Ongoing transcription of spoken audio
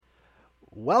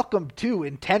Welcome to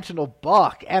Intentional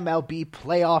Buck, MLB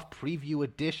Playoff Preview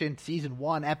Edition, Season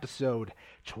 1, Episode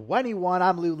 21.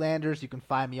 I'm Lou Landers. You can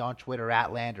find me on Twitter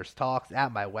at Landers Talks,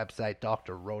 at my website,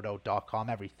 drroto.com,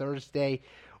 every Thursday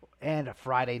and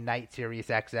Friday night, Sirius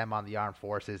XM on the Armed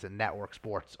Forces and Network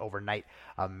Sports Overnight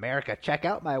America. Check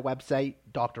out my website,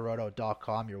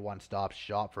 drroto.com, your one-stop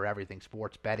shop for everything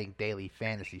sports betting, daily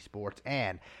fantasy sports,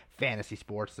 and fantasy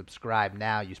sports. Subscribe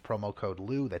now. Use promo code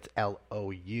LOU, that's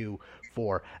L-O-U,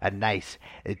 for a nice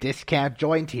discount.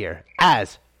 Joined here,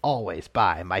 as always,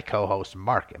 by my co-host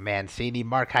Mark Mancini.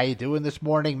 Mark, how you doing this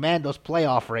morning? Man, those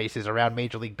playoff races around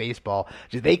Major League Baseball,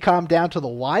 did they come down to the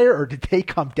wire or did they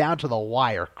come down to the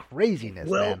wire? Craziness,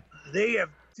 man. They have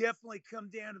definitely come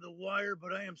down to the wire,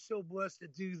 but I am so blessed to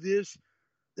do this.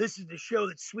 This is the show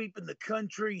that's sweeping the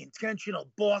country,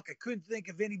 Intentional Buck. I couldn't think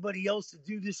of anybody else to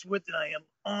do this with, and I am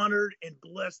honored and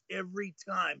blessed every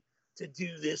time to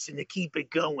do this and to keep it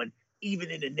going,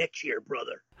 even into next year,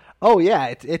 brother. Oh,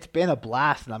 yeah, it's been a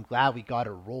blast, and I'm glad we got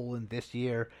it rolling this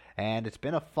year, and it's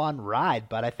been a fun ride,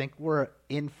 but I think we're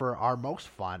in for our most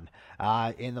fun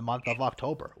in the month of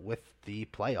October with the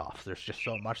playoffs. There's just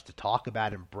so much to talk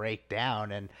about and break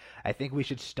down, and I think we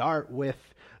should start with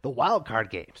the wild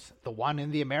card games. The one in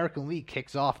the American League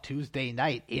kicks off Tuesday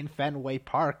night in Fenway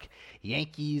Park.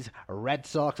 Yankees, Red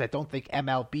Sox. I don't think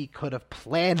MLB could have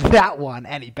planned that one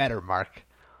any better, Mark.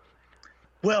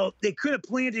 Well, they could have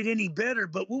planned it any better,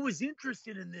 but what was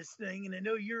interesting in this thing, and I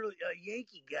know you're a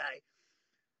Yankee guy,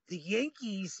 the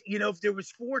Yankees, if there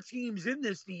was 4 teams in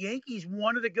this, the Yankees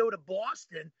wanted to go to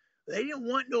Boston. They didn't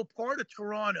want no part of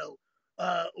Toronto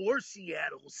or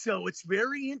Seattle. So it's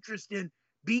very interesting.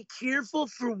 Be careful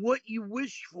for what you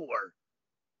wish for.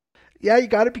 Yeah, you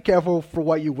got to be careful for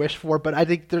what you wish for, but I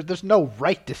think there's no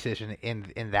right decision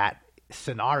in that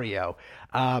scenario.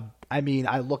 I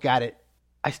look at it.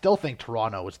 I still think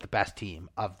Toronto is the best team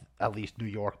of at least New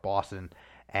York, Boston,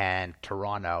 and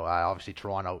Toronto. Obviously,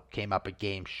 Toronto came up a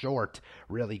game short,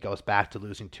 really goes back to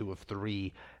losing 2 of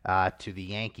 3 to the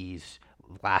Yankees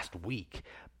last week.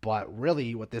 But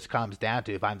really what this comes down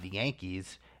to, if I'm the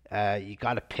Yankees, you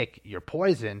got to pick your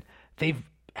poison. They've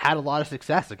had a lot of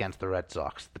success against the Red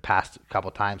Sox the past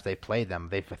couple times they played them.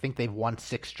 I think they've won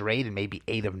 6 straight and maybe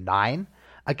 8 of 9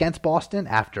 against Boston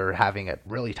after having a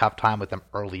really tough time with them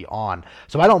early on.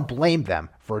 So I don't blame them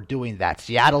for doing that.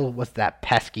 Seattle was that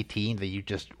pesky team that you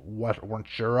just weren't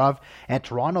sure of, and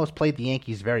Toronto has played the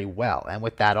Yankees very well. And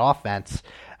with that offense,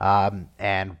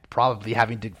 and probably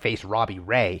having to face Robbie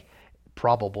Ray,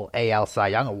 probable AL Cy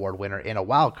Young Award winner, in a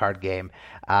wild card game,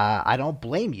 I don't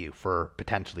blame you for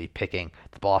potentially picking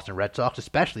the Boston Red Sox,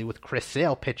 especially with Chris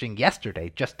Sale pitching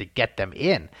yesterday just to get them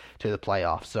in to the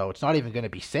playoffs. So it's not even going to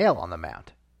be Sale on the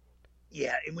mound.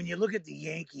 Yeah, and when you look at the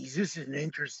Yankees, this is an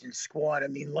interesting squad. I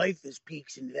mean, life is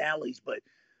peaks and valleys, but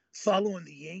following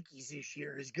the Yankees this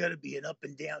year is going to be an up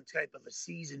and down type of a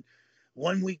season.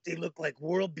 One week they look like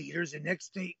world beaters, and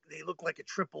next week they look like a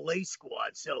AAA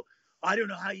squad. So I don't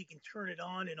know how you can turn it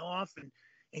on and off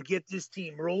and get this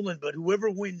team rolling, but whoever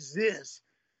wins this,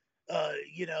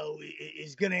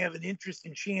 is going to have an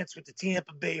interesting chance with the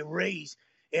Tampa Bay Rays.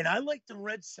 And I like the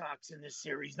Red Sox in this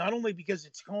series, not only because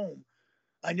it's home.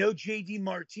 I know J.D.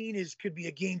 Martinez could be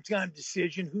a game-time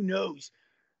decision. Who knows?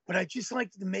 But I just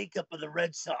like the makeup of the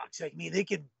Red Sox. I mean, they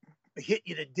could hit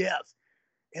you to death,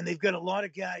 and they've got a lot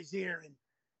of guys there, and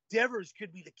Devers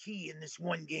could be the key in this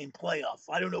one-game playoff.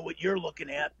 I don't know what you're looking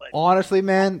at, but honestly,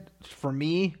 man, to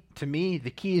me,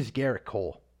 the key is Garrett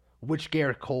Cole. Which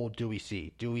Garrett Cole do we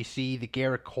see? Do we see the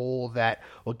Garrett Cole that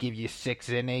will give you 6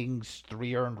 innings,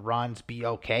 3 earned runs, be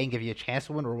okay, and give you a chance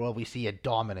to win, or will we see a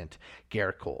dominant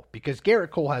Garrett Cole? Because Garrett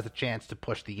Cole has a chance to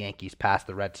push the Yankees past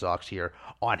the Red Sox here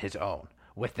on his own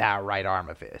with that right arm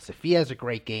of his. If he has a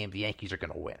great game, the Yankees are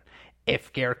going to win.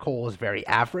 If Garrett Cole is very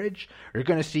average, you're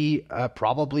going to see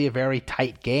probably a very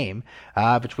tight game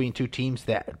between 2 teams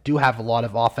that do have a lot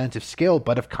of offensive skill,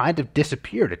 but have kind of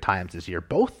disappeared at times this year.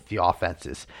 Both the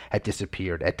offenses have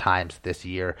disappeared at times this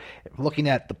year. Looking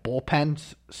at the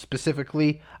bullpens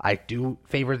specifically, I do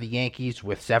favor the Yankees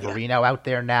with Severino out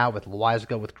there now, with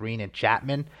Loaiza, with Green and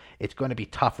Chapman. It's going to be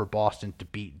tough for Boston to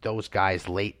beat those guys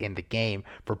late in the game.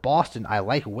 For Boston, I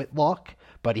like Whitlock,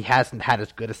 but he hasn't had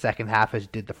as good a second half as he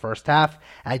did the first half.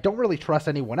 And I don't really trust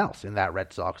anyone else in that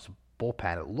Red Sox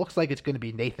bullpen. It looks like it's going to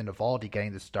be Nathan Eovaldi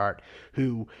getting the start,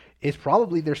 who is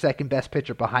probably their second best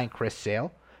pitcher behind Chris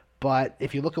Sale. But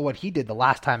if you look at what he did the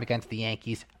last time against the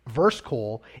Yankees versus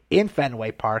Cole in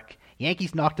Fenway Park,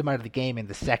 Yankees knocked him out of the game in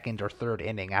the second or third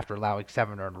inning after allowing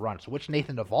 7 earned runs. So which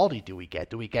Nathan Eovaldi do we get?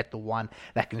 Do we get the one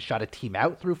that can shut a team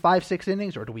out through 5-6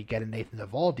 innings, or do we get a Nathan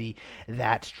Eovaldi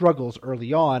that struggles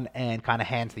early on and kind of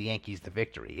hands the Yankees the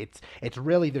victory? It's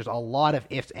really, there's a lot of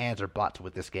ifs, ands, or buts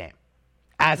with this game,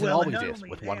 as it always is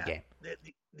with one game.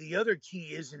 The other key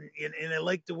is, and I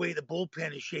like the way the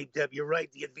bullpen is shaped up. You're right.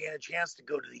 The advantage has to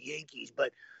go to the Yankees.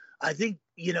 But I think,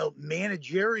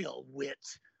 managerial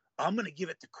wit, I'm going to give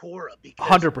it to Cora.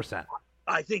 Because 100%.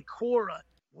 I think Cora,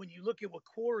 when you look at what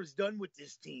Cora's done with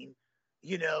this team,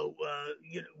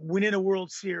 winning a World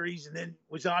Series and then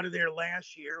was out of there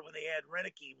last year when they had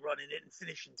Renicky running it and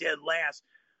finishing dead last,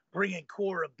 bringing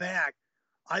Cora back.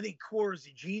 I think Cora's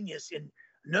a genius. And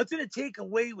nothing to take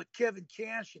away with Kevin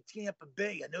Cash at Tampa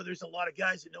Bay. I know there's a lot of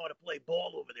guys that know how to play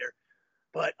ball over there,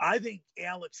 but I think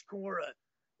Alex Cora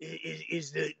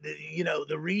is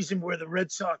the reason where the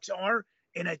Red Sox are.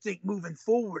 And I think moving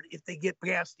forward, if they get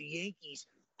past the Yankees,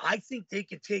 I think they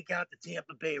can take out the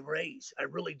Tampa Bay Rays. I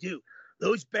really do.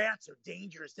 Those bats are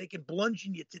dangerous. They can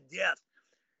bludgeon you to death.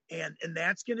 And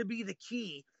that's going to be the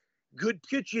key. Good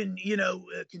pitching,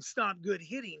 can stop good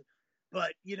hitting.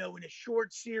 But, in a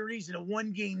short series and a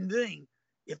one-game thing,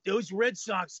 if those Red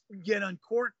Sox get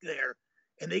uncorked there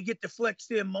and they get to flex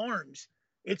them arms,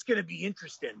 it's going to be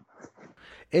interesting.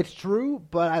 It's true,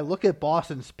 but I look at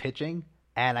Boston's pitching,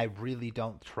 and I really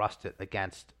don't trust it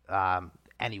against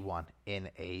anyone in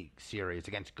a series,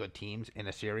 against good teams in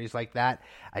a series like that.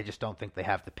 I just don't think they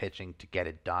have the pitching to get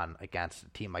it done against a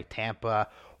team like Tampa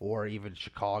or even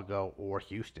Chicago or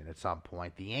Houston at some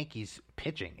point. The Yankees'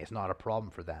 pitching is not a problem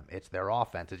for them. It's their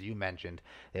offense, as you mentioned.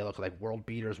 They look like world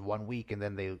beaters one week and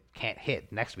then they can't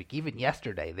hit next week. Even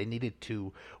yesterday, they needed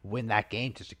to win that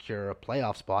game to secure a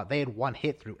playoff spot. They had one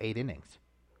hit through 8 innings.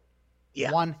 Yeah,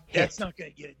 one hit. That's not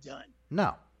going to get it done.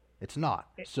 No. It's not.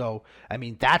 So,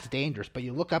 that's dangerous. But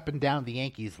you look up and down the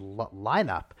Yankees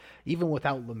lineup, even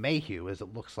without LeMahieu, as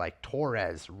it looks like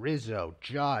Torres, Rizzo,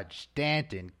 Judge,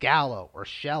 Stanton, Gallo,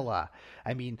 Urshela.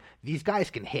 These guys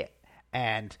can hit.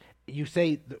 And you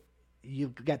say you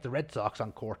get the Red Sox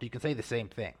on court, you can say the same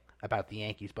thing about the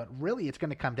Yankees. But really, it's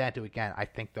going to come down to, again, I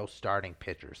think those starting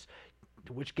pitchers.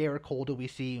 Which Gerrit Cole do we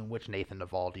see and which Nathan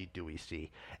Eovaldi do we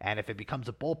see? And if it becomes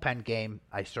a bullpen game,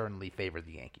 I certainly favor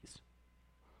the Yankees.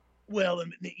 Well,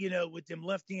 with them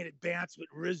left-handed bats with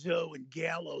Rizzo and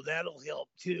Gallo, that'll help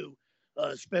too,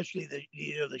 especially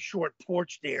the short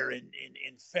porch there in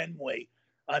Fenway.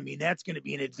 That's going to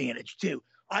be an advantage too.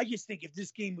 I just think if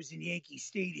this game was in Yankee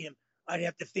Stadium, I'd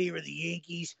have to favor the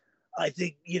Yankees. I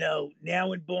think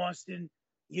now in Boston,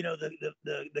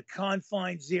 the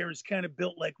confines there is kind of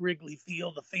built like Wrigley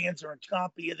Field. The fans are on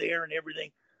top of you there and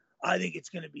everything. I think it's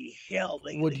going to be hell.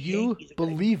 Would you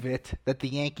believe it that the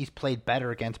Yankees played better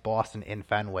against Boston in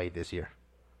Fenway this year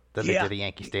than they did at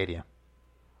Yankee Stadium?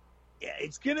 Yeah,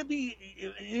 it's going to be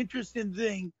an interesting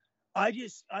thing. I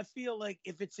feel like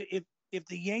if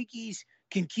the Yankees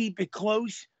can keep it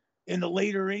close in the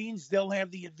later innings, they'll have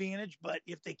the advantage. But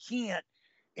if they can't,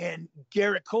 and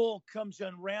Gerrit Cole comes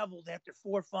unraveled after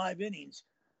 4 or 5 innings,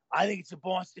 I think it's a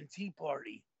Boston Tea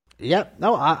Party. Yep.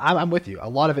 No, I'm with you. A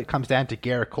lot of it comes down to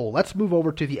Gerrit Cole. Let's move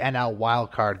over to the NL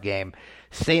wildcard game,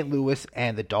 St. Louis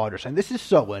and the Dodgers. And this is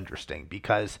so interesting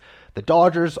because the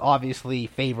Dodgers obviously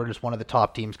favored as one of the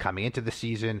top teams coming into the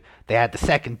season. They had the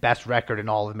second best record in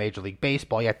all of Major League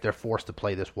Baseball, yet they're forced to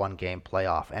play this one-game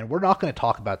playoff. And we're not going to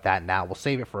talk about that now. We'll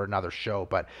save it for another show,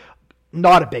 but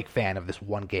not a big fan of this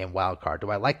one-game wild card.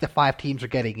 Do I like the 5 teams are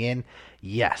getting in?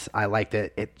 Yes, I like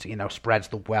that it spreads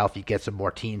the wealth. You get some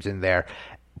more teams in there.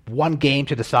 One game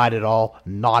to decide it all,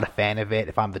 not a fan of it.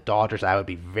 If I'm the Dodgers, I would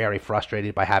be very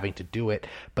frustrated by having to do it.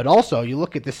 But also, you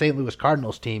look at the St. Louis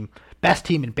Cardinals team, best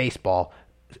team in baseball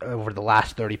over the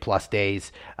last 30-plus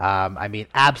days.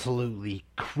 Absolutely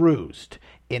cruised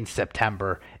in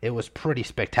September. It was pretty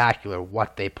spectacular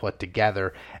what they put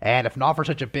together. And if not for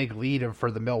such a big lead for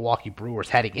the Milwaukee Brewers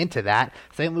heading into that,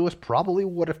 St. Louis probably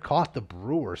would have caught the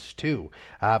Brewers too.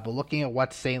 But looking at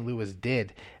what St. Louis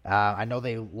did, I know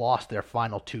they lost their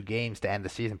final 2 games to end the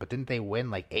season, but didn't they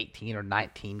win like 18 or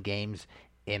 19 games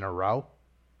in a row?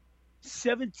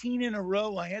 17 in a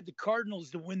row. I had the Cardinals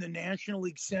to win the National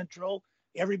League Central.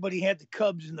 Everybody had the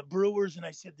Cubs and the Brewers, and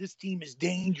I said, this team is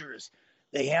dangerous.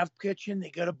 They have pitching. They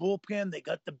got a bullpen. They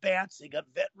got the bats. They got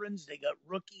veterans. They got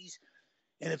rookies.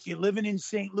 And if you're living in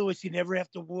St. Louis, you never have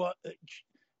to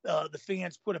the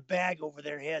fans put a bag over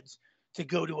their heads to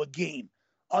go to a game.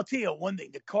 I'll tell you one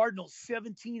thing. The Cardinals,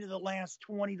 17 of the last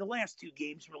 20, the last 2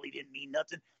 games really didn't mean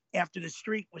nothing. After the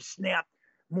streak was snapped,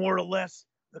 more or less,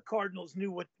 the Cardinals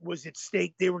knew what was at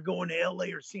stake. They were going to LA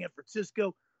or San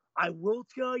Francisco. I will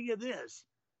tell you this.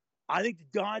 I think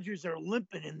the Dodgers are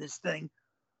limping in this thing.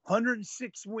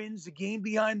 106 wins, a game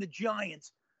behind the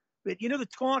Giants. But, the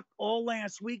talk all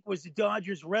last week was the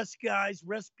Dodgers rest guys,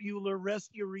 rest Bueller, rest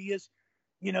Urias,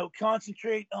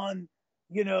 concentrate on,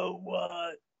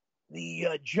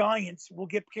 the Giants. Will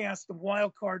get past the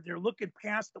wild card. They're looking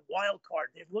past the wild card.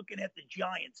 They're looking at the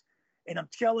Giants. And I'm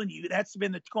telling you, that's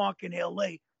been the talk in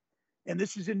L.A. And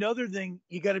this is another thing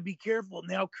you got to be careful.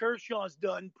 Now Kershaw's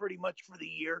done pretty much for the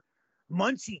year.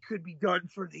 Muncy could be done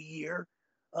for the year.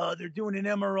 They're doing an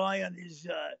MRI on his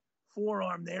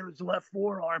forearm there, his left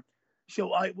forearm.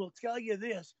 So I will tell you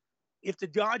this. If the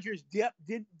Dodgers' depth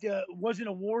wasn't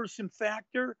a worrisome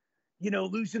factor,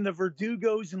 losing the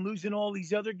Verdugos and losing all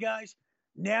these other guys,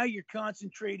 now you're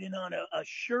concentrating on a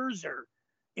Scherzer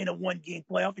in a one-game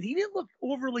playoff. And he didn't look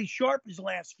overly sharp his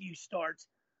last few starts.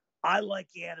 I like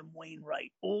Adam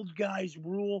Wainwright. Old guys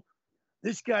rule.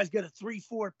 This guy's got a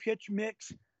 3-4 pitch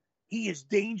mix. He is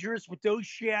dangerous with those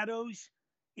shadows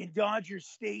in Dodger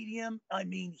Stadium. I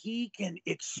mean, he can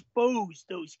expose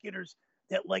those hitters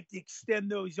that like to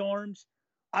extend those arms.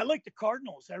 I like the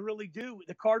Cardinals. I really do.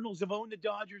 The Cardinals have owned the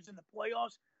Dodgers in the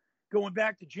playoffs, going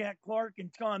back to Jack Clark and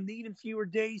Tom Needham fewer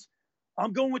days.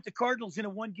 I'm going with the Cardinals in a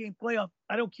one-game playoff.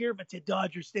 I don't care if it's at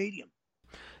Dodger Stadium.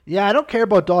 Yeah, I don't care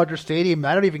about Dodger Stadium.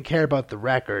 I don't even care about the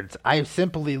records. I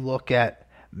simply look at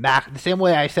Mac the same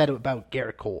way I said about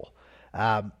Garrett Cole.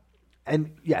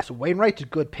 And yes, Wainwright's a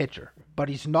good pitcher, but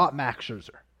he's not Max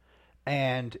Scherzer.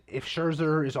 And if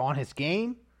Scherzer is on his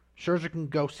game, Scherzer can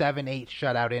go 7-8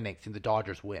 shutout innings and the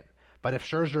Dodgers win. But if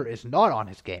Scherzer is not on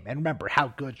his game, and remember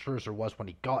how good Scherzer was when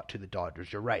he got to the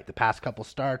Dodgers, you're right. The past couple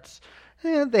starts,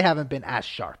 they haven't been as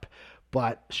sharp.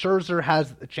 But Scherzer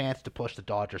has a chance to push the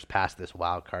Dodgers past this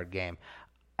wild card game.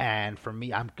 And for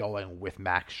me, I'm going with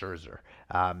Max Scherzer.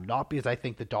 Not because I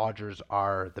think the Dodgers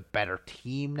are the better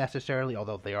team necessarily,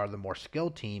 although they are the more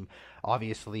skilled team.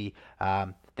 Obviously,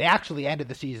 they actually ended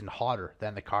the season hotter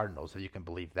than the Cardinals, if you can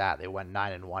believe that. They went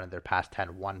 9-1 in their past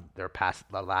 10, won their past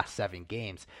the last 7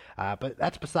 games. But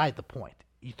that's beside the point.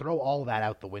 You throw all that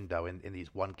out the window in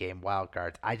these one-game wild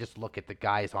cards. I just look at the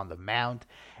guys on the mound,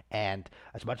 and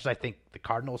as much as I think the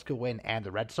Cardinals could win and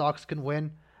the Red Sox can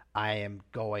win, I am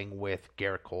going with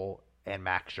Garrett Cole and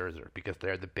Max Scherzer because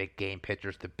they're the big game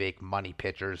pitchers, the big money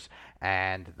pitchers,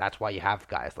 and that's why you have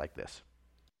guys like this.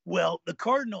 Well, the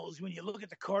Cardinals, when you look at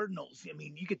the Cardinals, I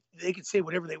mean, they could say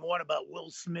whatever they want about Will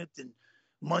Smith and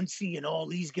Muncy and all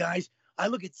these guys. I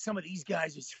look at some of these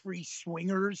guys as free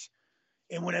swingers.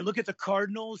 And when I look at the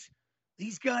Cardinals,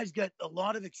 these guys got a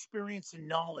lot of experience and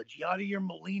knowledge. Yadier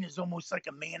Molina is almost like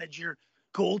a manager.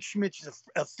 Goldschmidt is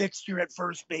a fixture at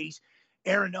first base.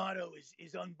 Arenado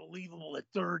is unbelievable at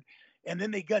third. And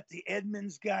then they got the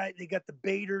Edmonds guy. They got the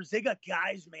Baders. They got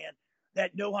guys, man,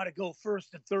 that know how to go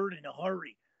first and third in a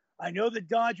hurry. I know the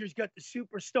Dodgers got the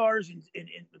superstars and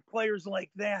players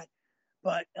like that.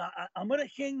 But I'm going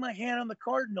to hang my hat on the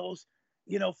Cardinals,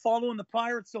 following the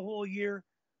Pirates the whole year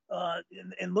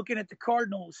and looking at the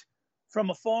Cardinals from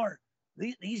afar.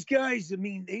 These guys, I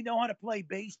mean, they know how to play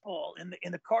baseball. And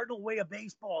the Cardinal way of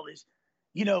baseball is,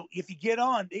 if you get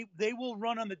on, they will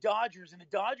run on the Dodgers. And the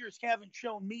Dodgers haven't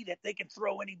shown me that they can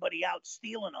throw anybody out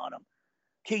stealing on them.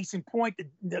 Case in point,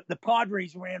 the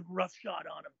Padres ran roughshod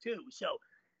on them too. So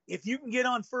if you can get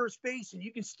on first base and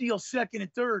you can steal second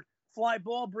and third, fly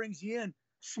ball brings you in.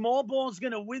 Small ball is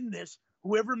going to win this.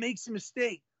 Whoever makes a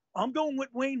mistake. I'm going with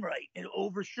Wainwright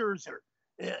over Scherzer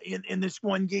in this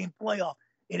one-game playoff.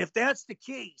 And if that's the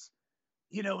case,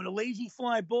 and a lazy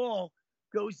fly ball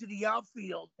goes to the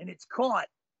outfield and it's caught,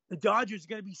 the Dodgers are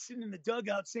going to be sitting in the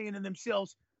dugout saying to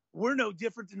themselves, we're no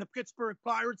different than the Pittsburgh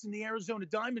Pirates and the Arizona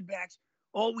Diamondbacks.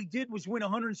 All we did was win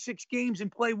 106 games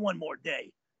and play one more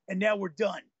day. And now we're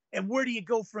done. And where do you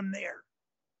go from there?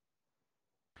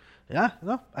 Yeah,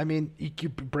 no, I mean, you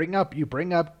bring up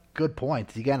good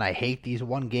points. Again, I hate these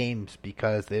one games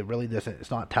because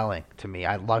it's not telling to me.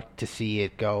 I'd like to see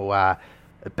it go a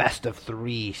best of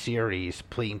 3 series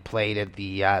being played at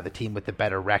the team with the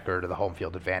better record or the home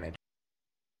field advantage.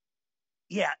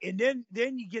 Yeah, and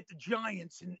then you get the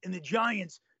Giants, and the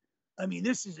Giants, I mean,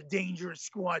 this is a dangerous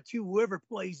squad too. Whoever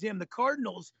plays them, the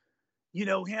Cardinals,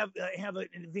 have an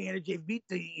advantage. They've beat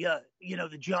the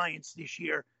Giants this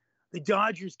year. The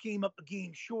Dodgers came up a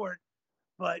game short,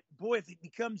 but boy, if it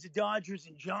becomes the Dodgers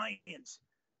and Giants,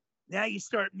 now you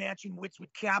start matching wits with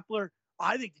Kapler.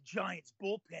 I think the Giants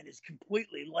bullpen is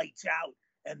completely lights out,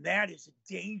 and that is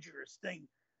a dangerous thing,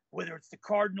 whether it's the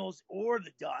Cardinals or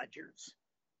the Dodgers.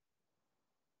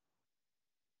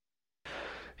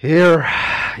 You're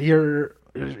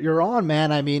you're on,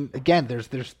 man. I mean, again,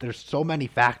 there's so many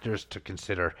factors to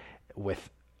consider with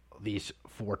these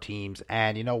four teams,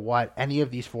 and you know what? Any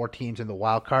of these four teams in the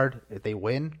wild card, if they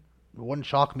win, it wouldn't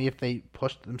shock me if they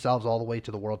pushed themselves all the way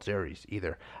to the World Series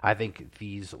either. I think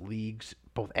these leagues,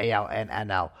 both AL and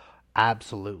NL,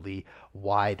 absolutely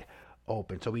wide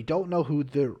open. So we don't know who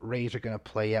the Rays are going to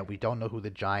play yet. We don't know who the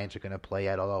Giants are going to play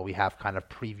yet, although we have kind of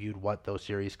previewed what those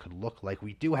series could look like.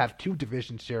 We do have two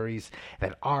division series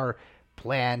that are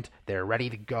planned. They're ready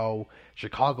to go.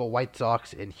 Chicago White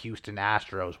Sox and Houston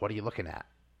Astros. What are you looking at?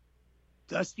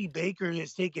 Dusty Baker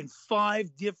has taken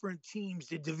 5 different teams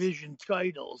to division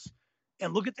titles.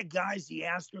 And look at the guys the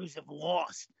Astros have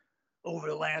lost over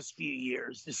the last few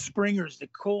years. The Springers, the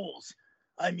Coles.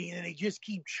 I mean, and they just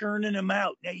keep churning them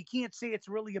out. Now, you can't say it's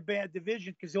really a bad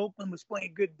division because Oakland was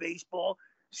playing good baseball.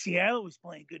 Seattle was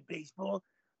playing good baseball.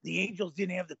 The Angels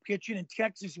didn't have the pitching, and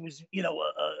Texas was,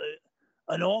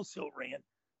 an also ran.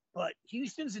 But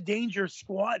Houston's a dangerous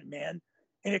squad, man.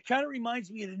 And it kind of reminds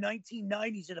me of the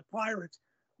 1990s of the Pirates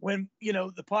when,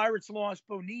 the Pirates lost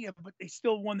Bonilla, but they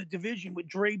still won the division with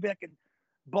Drabek and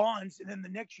Bonds. And then the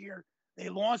next year, they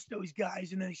lost those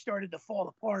guys, and then they started to fall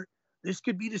apart. This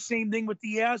could be the same thing with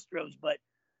the Astros, but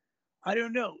I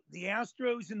don't know. The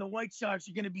Astros and the White Sox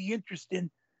are going to be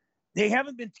interesting. They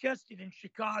haven't been tested in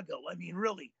Chicago. I mean,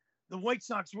 really, the White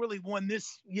Sox really won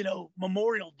this,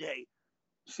 Memorial Day.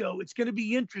 So it's going to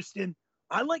be interesting.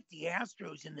 I like the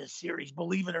Astros in this series,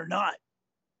 believe it or not.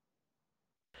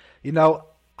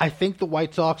 I think the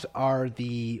White Sox are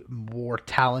the more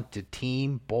talented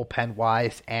team,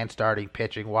 bullpen-wise and starting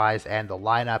pitching-wise, and the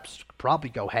lineups probably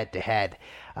go head-to-head.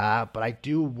 But I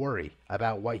do worry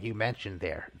about what you mentioned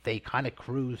there. They kind of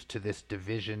cruise to this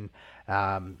division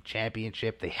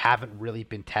championship. They haven't really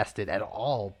been tested at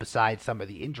all, besides some of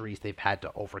the injuries they've had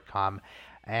to overcome.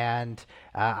 And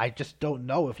I just don't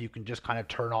know if you can just kind of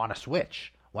turn on a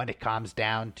switch when it comes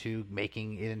down to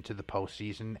making it into the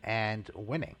postseason and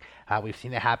winning. We've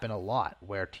seen it happen a lot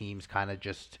where teams kind of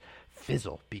just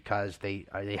fizzle because they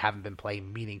haven't been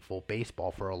playing meaningful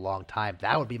baseball for a long time.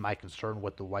 That would be my concern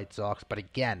with the White Sox. But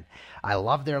again, I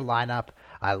love their lineup.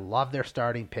 I love their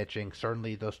starting pitching,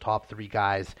 certainly those top 3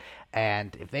 guys.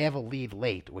 And if they have a lead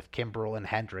late with Kimbrel and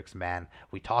Hendricks, man,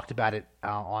 we talked about it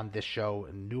on this show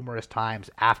numerous times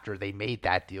after they made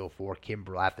that deal for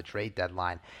Kimbrel at the trade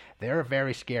deadline. They're a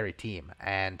very scary team,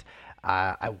 and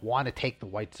I want to take the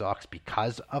White Sox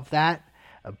because of that.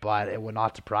 But it would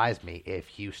not surprise me if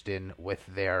Houston, with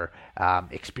their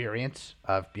experience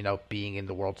of being in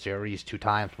the World Series 2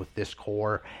 times with this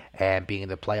core and being in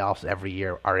the playoffs every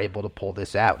year, are able to pull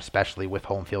this out, especially with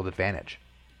home field advantage.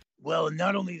 Well, and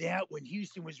not only that, when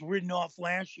Houston was ridden off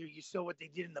last year, you saw what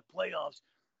they did in the playoffs.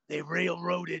 They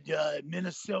railroaded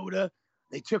Minnesota.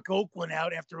 They took Oakland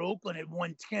out after Oakland had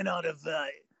won 10 out of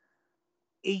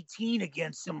 18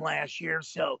 against them last year.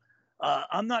 So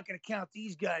I'm not going to count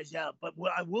these guys out. But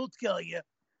what I will tell you,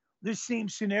 this same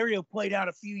scenario played out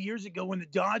a few years ago when the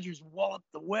Dodgers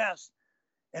walloped the West,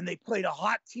 and they played a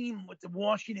hot team with the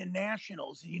Washington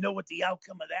Nationals. And you know what the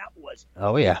outcome of that was.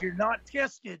 Oh, yeah. If you're not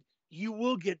tested, you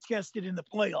will get tested in the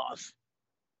playoffs.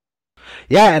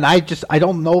 Yeah, and I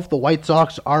don't know if the White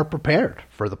Sox are prepared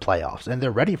for the playoffs, and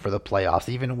they're ready for the playoffs,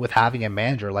 even with having a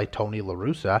manager like Tony La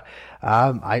Russa.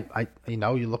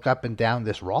 You look up and down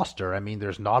this roster. I mean,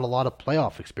 there's not a lot of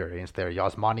playoff experience there.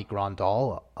 Yasmani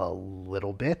Grandal, a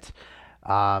little bit.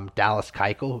 Dallas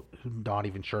Keuchel, not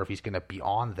even sure if he's going to be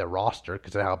on the roster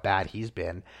because of how bad he's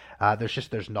been.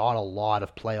 There's not a lot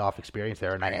of playoff experience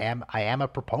there, and I am a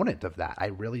proponent of that. I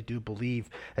really do believe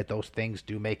that those things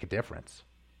do make a difference.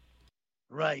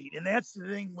 Right. And that's the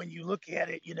thing when you look at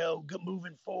it,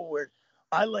 moving forward.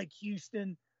 I like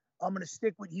Houston. I'm going to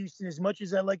stick with Houston as much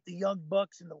as I like the Young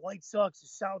Bucks and the White Sox, the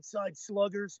Southside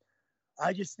Sluggers.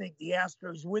 I just think the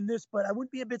Astros win this, but I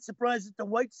wouldn't be a bit surprised if the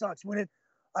White Sox win it.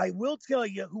 I will tell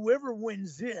you, whoever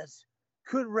wins this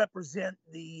could represent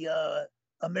the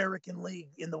American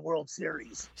League in the World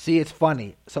Series. See, it's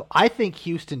funny. So I think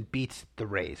Houston beats the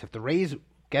Rays. If the Rays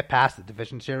get past the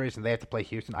division series and they have to play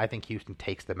Houston, I think Houston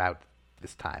takes them out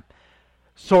this time.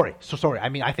 Sorry. I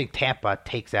mean, I think Tampa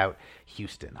takes out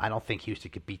Houston. I don't think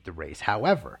Houston could beat the Rays.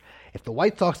 However, if the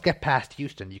White Sox get past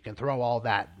Houston, you can throw all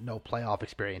that no playoff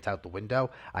experience out the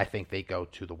window. I think they go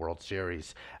to the World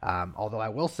Series. Although I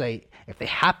will say, if they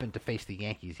happen to face the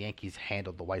Yankees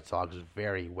handled the White Sox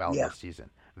very well this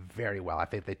season. Very well. I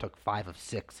think they took 5 of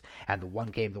 6, and the one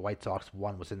game the White Sox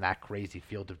won was in that crazy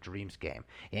Field of Dreams game.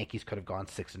 Yankees could have gone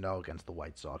 6-0 against the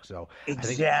White Sox. So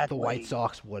exactly. I think the White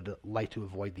Sox would like to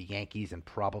avoid the Yankees and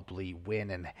probably win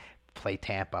and play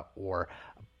Tampa or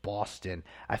Boston.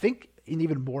 I think an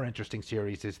even more interesting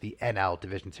series is the NL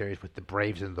Division Series with the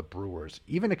Braves and the Brewers.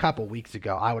 Even a couple weeks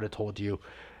ago, I would have told you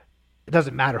it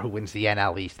doesn't matter who wins the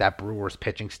NL East. That Brewers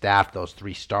pitching staff, those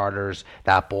three starters,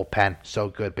 that bullpen, so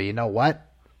good. But you know what?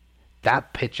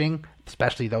 That pitching,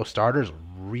 especially those starters,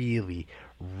 really,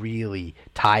 really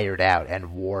tired out and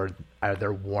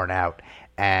they're worn out.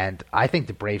 And I think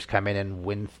the Braves come in and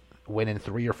win in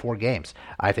 3 or 4 games.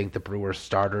 I think the Brewers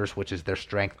starters, which is their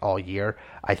strength all year,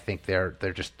 I think they're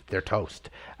toast.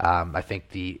 I think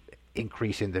the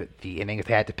increase in the innings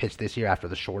they had to pitch this year after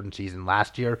the shortened season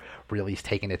last year really is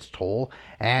taking its toll.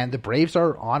 And the Braves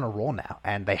are on a roll now.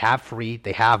 And they have Fried,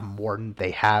 they have Morton,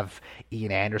 they have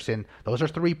Ian Anderson. Those are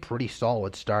 3 pretty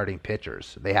solid starting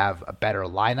pitchers. They have a better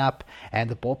lineup, and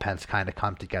the bullpens kind of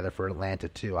come together for Atlanta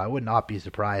too. I would not be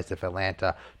surprised if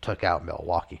Atlanta took out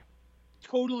Milwaukee.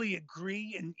 Totally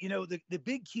agree. And, the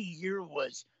big key here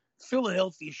was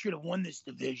Philadelphia should have won this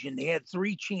division. They had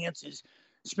 3 chances,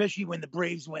 especially when the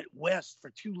Braves went west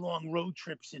for 2 long road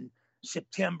trips in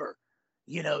September.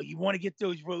 You want to get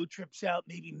those road trips out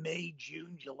maybe May,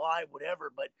 June, July,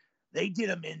 whatever, but they did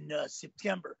them in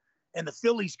September. And the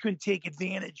Phillies couldn't take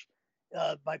advantage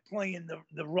by playing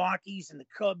the Rockies and the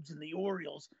Cubs and the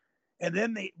Orioles. And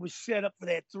then they was set up for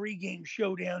that 3-game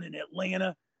showdown in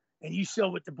Atlanta. And you saw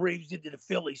what the Braves did to the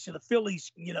Phillies. So the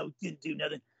Phillies, didn't do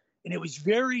nothing. And it was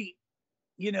very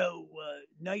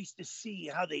nice to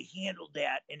see how they handled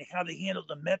that and how they handled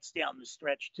the Mets down the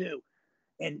stretch too.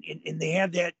 And they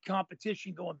had that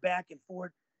competition going back and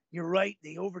forth. You're right.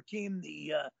 They overcame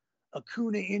the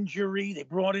Acuna injury. They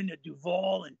brought in a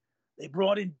Duvall and they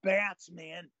brought in bats,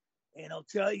 man. And I'll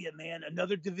tell you, man,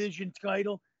 another division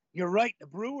title. You're right. The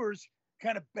Brewers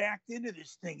kind of backed into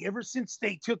this thing ever since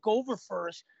they took over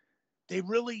first. They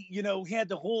really, had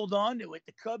to hold on to it.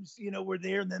 The Cubs, were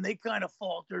there, and then they kind of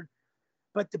faltered.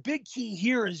 But the big key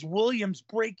here is Williams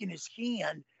breaking his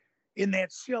hand in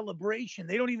that celebration.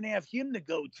 They don't even have him to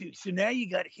go to. So now you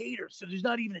got Hader. So there's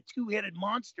not even a 2-headed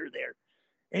monster there.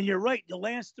 And you're right. The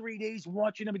last 3 days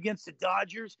watching them against the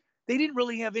Dodgers, they didn't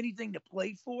really have anything to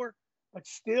play for. But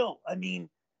still, I mean,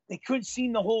 they couldn't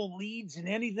see the whole leads and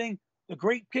anything. The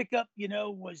great pickup,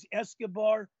 was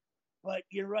Escobar. But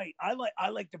you're right. I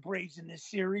like the Braves in this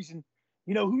series. And,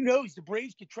 who knows? The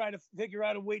Braves could try to figure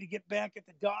out a way to get back at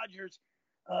the Dodgers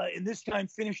and this time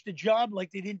finish the job like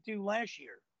they didn't do last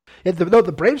year. Yeah,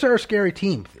 the Braves are a scary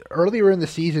team. Earlier in the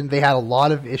season, they had a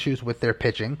lot of issues with their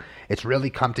pitching. It's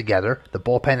really come together. The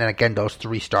bullpen, and again, those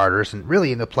 3 starters. And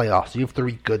really in the playoffs, you have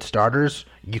 3 good starters,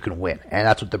 you can win. And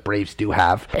that's what the Braves do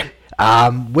have.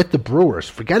 With the Brewers,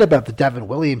 forget about the Devin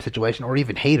Williams situation or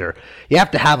even Hader. You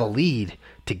have to have a lead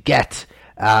to get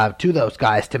to those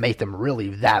guys to make them really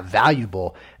that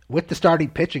valuable. With the starting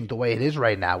pitching the way it is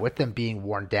right now, with them being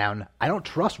worn down, I don't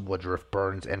trust Woodruff,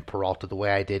 Burns, and Peralta the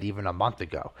way I did even a month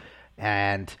ago.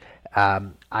 And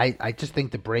I just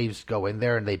think the Braves go in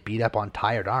there and they beat up on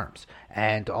tired arms.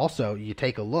 And also, you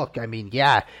take a look, I mean,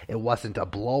 yeah, it wasn't a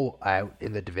blowout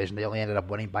in the division. They only ended up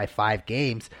winning by 5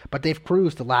 games, but they've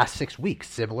cruised the last 6 weeks,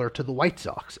 similar to the White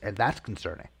Sox, and that's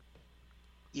concerning.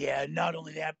 Yeah, not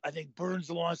only that, I think Burns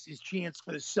lost his chance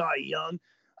for the Cy Young.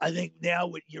 I think now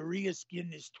with Urias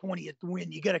getting his 20th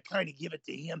win, you got to kind of give it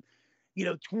to him.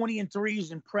 20-3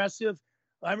 is impressive.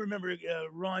 I remember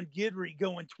Ron Guidry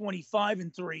going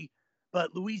 25-3,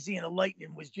 but Louisiana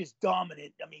Lightning was just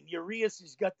dominant. I mean, Urias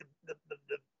has got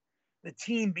the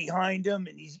team behind him,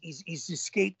 and he's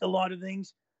escaped a lot of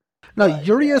things. No,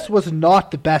 Urias was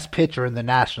not the best pitcher in the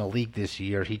National League this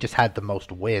year. He just had the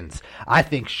most wins. I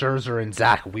think Scherzer and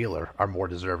Zach Wheeler are more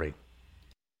deserving.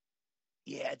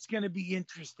 Yeah, it's going to be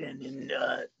interesting, and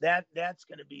that's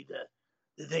going to be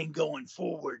the thing going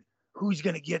forward. Who's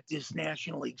going to get this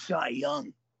National League Cy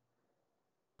Young?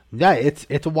 Yeah,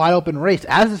 it's a wide open race,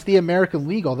 as is the American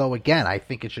League, although, again, I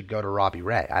think it should go to Robbie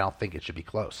Ray. I don't think it should be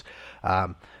close.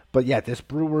 But yeah, this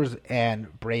Brewers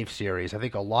and Braves series, I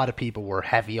think a lot of people were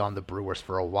heavy on the Brewers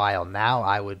for a while. Now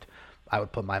I would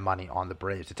put my money on the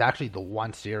Braves. It's actually the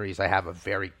one series I have a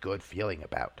very good feeling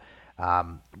about.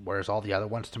 Whereas all the other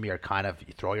ones to me are kind of,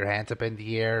 you throw your hands up in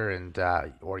the air and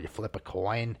or you flip a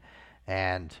coin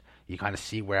and you kind of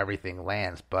see where everything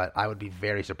lands. But I would be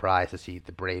very surprised to see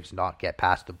the Braves not get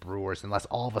past the Brewers unless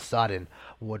all of a sudden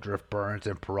Woodruff, Burns,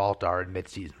 and Peralta are in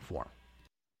midseason form.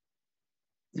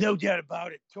 No doubt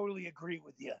about it. Totally agree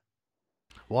with you.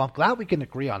 Well, I'm glad we can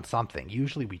agree on something.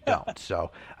 Usually we don't.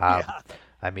 So, Yeah.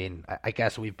 I mean, I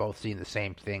guess we've both seen the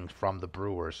same things from the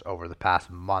Brewers over the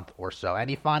past month or so.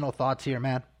 Any final thoughts here,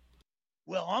 man?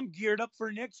 Well, I'm geared up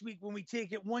for next week when we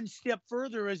take it one step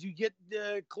further as you get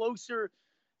closer,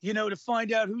 to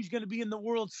find out who's going to be in the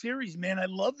World Series, man. I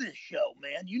love this show,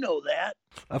 man. You know that.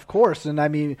 Of course, and I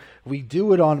mean, we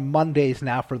do it on Mondays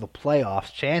now for the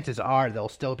playoffs. Chances are there'll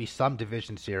still be some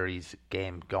division series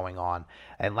game going on,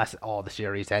 unless all the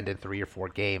series end in 3 or 4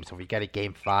 games. So if we get a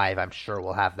game 5, I'm sure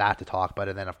we'll have that to talk about,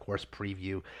 and then of course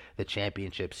preview the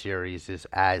championship series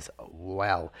as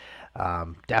well.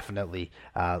 Definitely,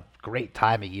 great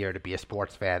time of year to be a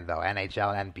sports fan, though.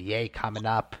 NHL and NBA coming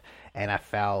up.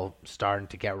 NFL starting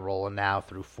to get rolling now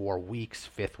through 4 weeks,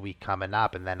 5th week coming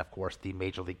up, and then, of course, the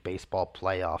Major League Baseball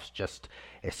playoffs, just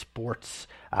a sports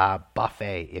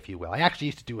buffet, if you will. I actually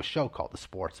used to do a show called The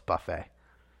Sports Buffet.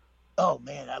 Oh,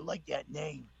 man, I like that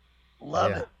name.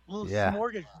 Love it. A little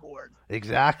smorgasbord.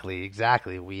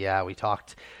 Exactly. We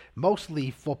talked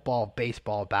mostly football,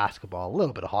 baseball, basketball, a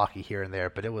little bit of hockey here and there,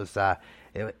 but it was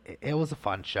it was a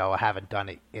fun show. I haven't done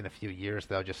it in a few years,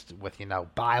 though, just with,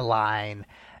 Byline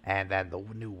and then the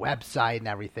new website and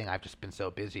everything. I've just been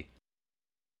so busy.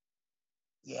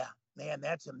 Yeah, man,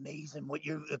 that's amazing what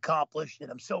you've accomplished, and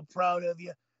I'm so proud of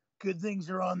you. Good things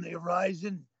are on the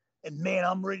horizon, and, man,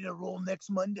 I'm ready to roll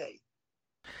next Monday.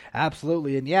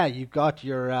 Absolutely, and yeah, you've got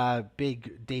your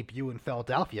big debut in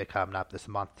Philadelphia coming up this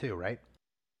month too, right?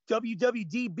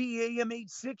 WWDB AM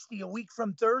 860 a week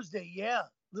from Thursday, yeah.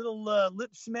 Little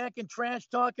lip smacking, trash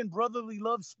talking, brotherly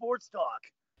love sports talk.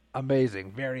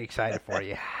 Amazing. Very excited for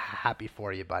you. Happy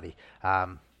for you, buddy.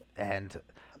 And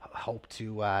hope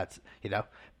to,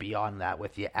 be on that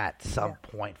with you at some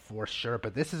point for sure.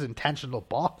 But this is Intentional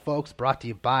Balk, folks, brought to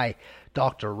you by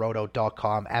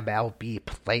DrRoto.com, MLB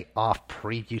Playoff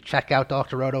Preview. Check out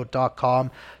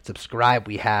DrRoto.com. Subscribe.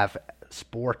 We have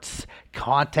sports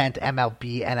content,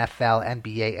 MLB, NFL,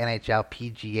 NBA, NHL,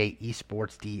 PGA,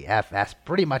 esports, DFS,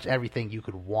 pretty much everything you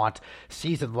could want,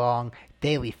 season long,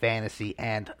 daily fantasy,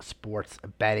 and sports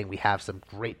betting. We have some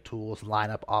great tools,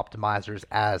 lineup optimizers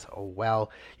as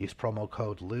well. Use promo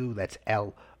code LOU, that's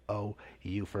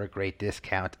LOU, for a great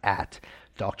discount at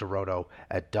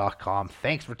DrRoto.com.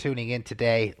 Thanks for tuning in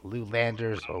today. Lou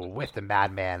Landers with the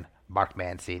Madman, Mark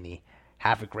Mancini.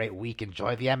 Have a great week.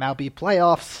 Enjoy the MLB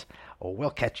playoffs.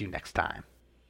 We'll catch you next time.